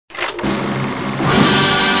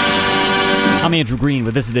I'm Andrew Green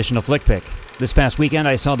with this edition of Flick Pick. This past weekend,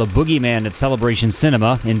 I saw The Boogeyman at Celebration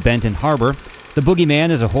Cinema in Benton Harbor. The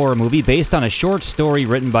Boogeyman is a horror movie based on a short story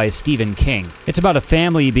written by Stephen King. It's about a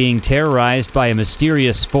family being terrorized by a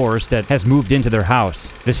mysterious force that has moved into their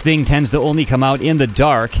house. This thing tends to only come out in the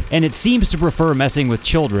dark, and it seems to prefer messing with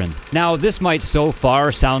children. Now, this might so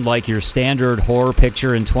far sound like your standard horror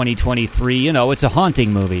picture in 2023. You know, it's a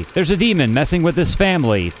haunting movie. There's a demon messing with this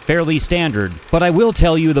family, fairly standard. But I will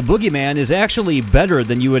tell you, The Boogeyman is actually better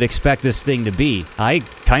than you would expect this thing to be. I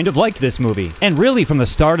kind of liked this movie. And really, from the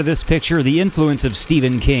start of this picture, the influence of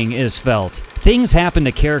Stephen King is felt. Things happen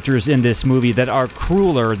to characters in this movie that are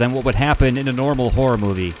crueler than what would happen in a normal horror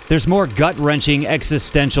movie. There's more gut-wrenching,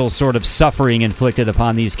 existential sort of suffering inflicted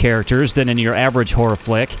upon these characters than in your average horror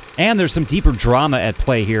flick, and there's some deeper drama at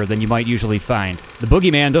play here than you might usually find. The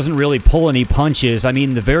Boogeyman doesn't really pull any punches. I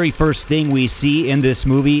mean, the very first thing we see in this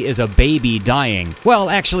movie is a baby dying.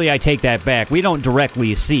 Well, actually, I take that back. We don't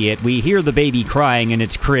directly see it. We hear the baby crying in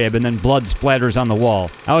its crib, and then blood splatters on the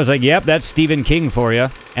wall. I was like, yep, that's Stephen King for you.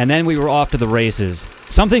 And then we were off to the races.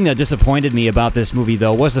 Something that disappointed me about this movie,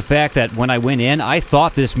 though, was the fact that when I went in, I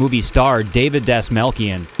thought this movie starred David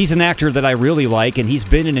Dastmalchian. He's an actor that I really like, and he's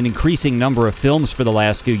been in an increasing number of films for the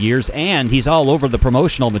last few years, and he's all over the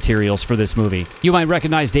promotional materials for this movie. You might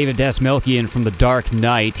recognize David Dastmalchian from The Dark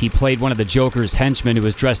Knight. He played one of the Joker's henchmen who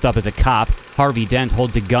was dressed up as a cop. Harvey Dent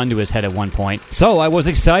holds a gun to his head at one point. So I was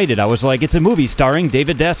excited. I was like, it's a movie starring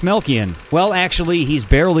David Dastmalchian. Well, actually, he's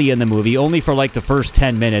barely in the movie, only for like the first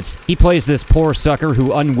 10 minutes. He plays this poor sucker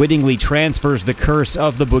who unwittingly transfers the curse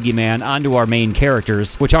of the Boogeyman onto our main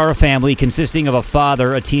characters, which are a family consisting of a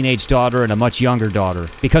father, a teenage daughter, and a much younger daughter.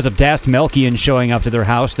 Because of Dastmalchian showing up to their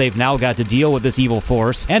house, they've now got to deal with this evil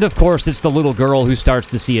force, and of course, it's the little girl who starts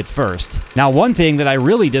to see it first. Now, one thing that I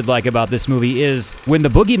really did like about this movie is, when the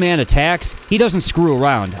Boogeyman attacks, he doesn't screw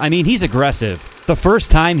around. I mean, he's aggressive. The first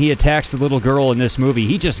time he attacks the little girl in this movie,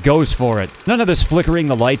 he just goes for it. None of this flickering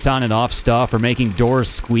the lights on and off stuff or making doors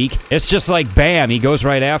squeak. It's just like, bam, he goes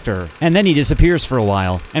right after her. And then he disappears for a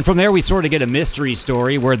while. And from there we sort of get a mystery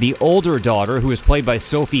story where the older daughter, who is played by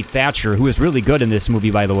Sophie Thatcher, who is really good in this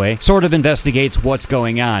movie, by the way, sort of investigates what's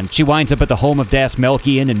going on. She winds up at the home of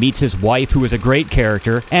Dastmalchian and meets his wife, who is a great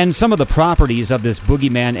character, and some of the properties of this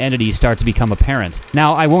Boogeyman entity start to become apparent.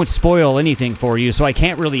 Now, I won't spoil anything for you, so I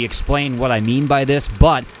can't really explain what I mean by this,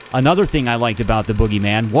 but another thing I liked about the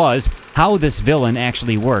Boogeyman was how this villain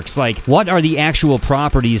actually works. Like, what are the actual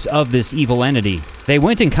properties of this evil entity? They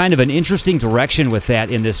went in kind of an interesting direction with that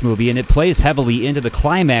in this movie, and it plays heavily into the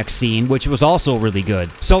climax scene, which was also really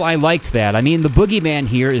good. So I liked that. I mean, the Boogeyman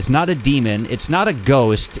here is not a demon, it's not a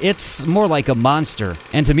ghost, it's more like a monster.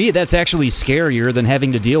 And to me, that's actually scarier than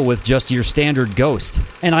having to deal with just your standard ghost.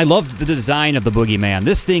 And I loved the design of the Boogeyman.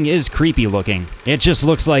 This thing is creepy looking. It just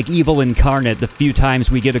looks like evil incarnate the few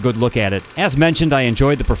times we get a good look at it. As mentioned, I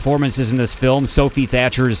enjoyed the performances in this film. Sophie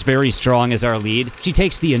Thatcher is very strong as our lead. She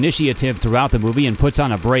takes the initiative throughout the movie and puts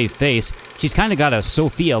on a brave face. She's kind of got a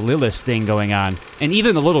Sophia Lillis thing going on. And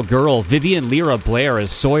even the little girl, Vivian Lyra Blair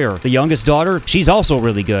as Sawyer, the youngest daughter, she's also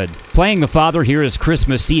really good. Playing the father here is Chris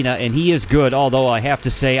Messina, and he is good, although I have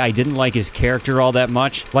to say I didn't like his character all that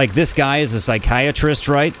much. Like, this guy is a psychiatrist,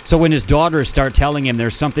 right? So when his daughters start telling him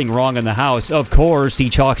there's something wrong in the house, of course he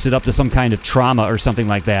chalks it up to some kind of trauma or something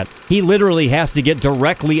like that. He literally has to get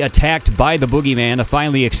directly attacked by the Boogeyman to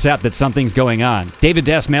finally accept that something's going on. David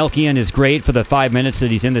Dastmalchian is great for the 5 minutes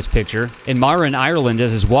that he's in this picture, and Maren Ireland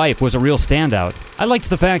as his wife was a real standout. I liked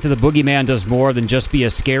the fact that the Boogeyman does more than just be a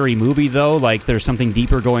scary movie, though, like there's something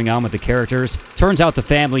deeper going on with the characters. Turns out the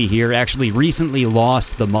family here actually recently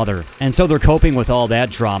lost the mother, and so they're coping with all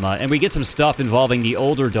that drama, and we get some stuff involving the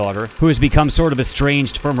older daughter, who has become sort of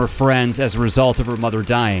estranged from her friends as a result of her mother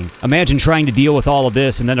dying. Imagine trying to deal with all of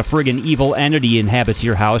this, and then a friggin' evil entity inhabits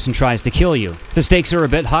your house and tries to kill you. The stakes are a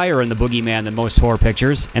bit higher in the Boogeyman than most horror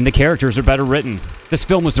pictures, and the characters are better written. This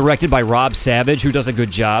film was directed by Rob Savage, who does a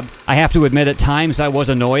good job. I have to admit, at times I was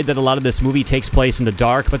annoyed that a lot of this movie takes place in the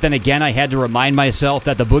dark, but then again I had to remind myself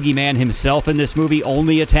that the Boogeyman himself in this movie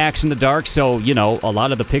only attacks in the dark, so, you know, a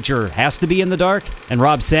lot of the picture has to be in the dark, and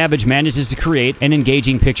Rob Savage manages to create an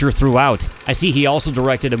engaging picture throughout. I see he also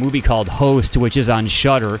directed a movie called Host, which is on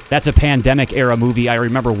Shudder. That's a pandemic-era movie I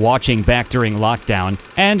remember watching back during lockdown,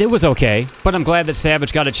 and it was okay, but I'm glad that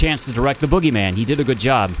Savage got a chance to direct the Boogeyman. He did a good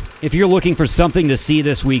job. If you're looking for something to see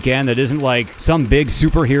this weekend that isn't like some big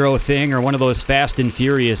superhero thing or one of those Fast and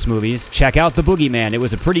Furious movies, check out The Boogeyman. It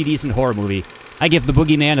was a pretty decent horror movie. I give The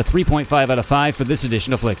Boogeyman a 3.5 out of 5 for this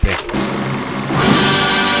edition of Flick Pick.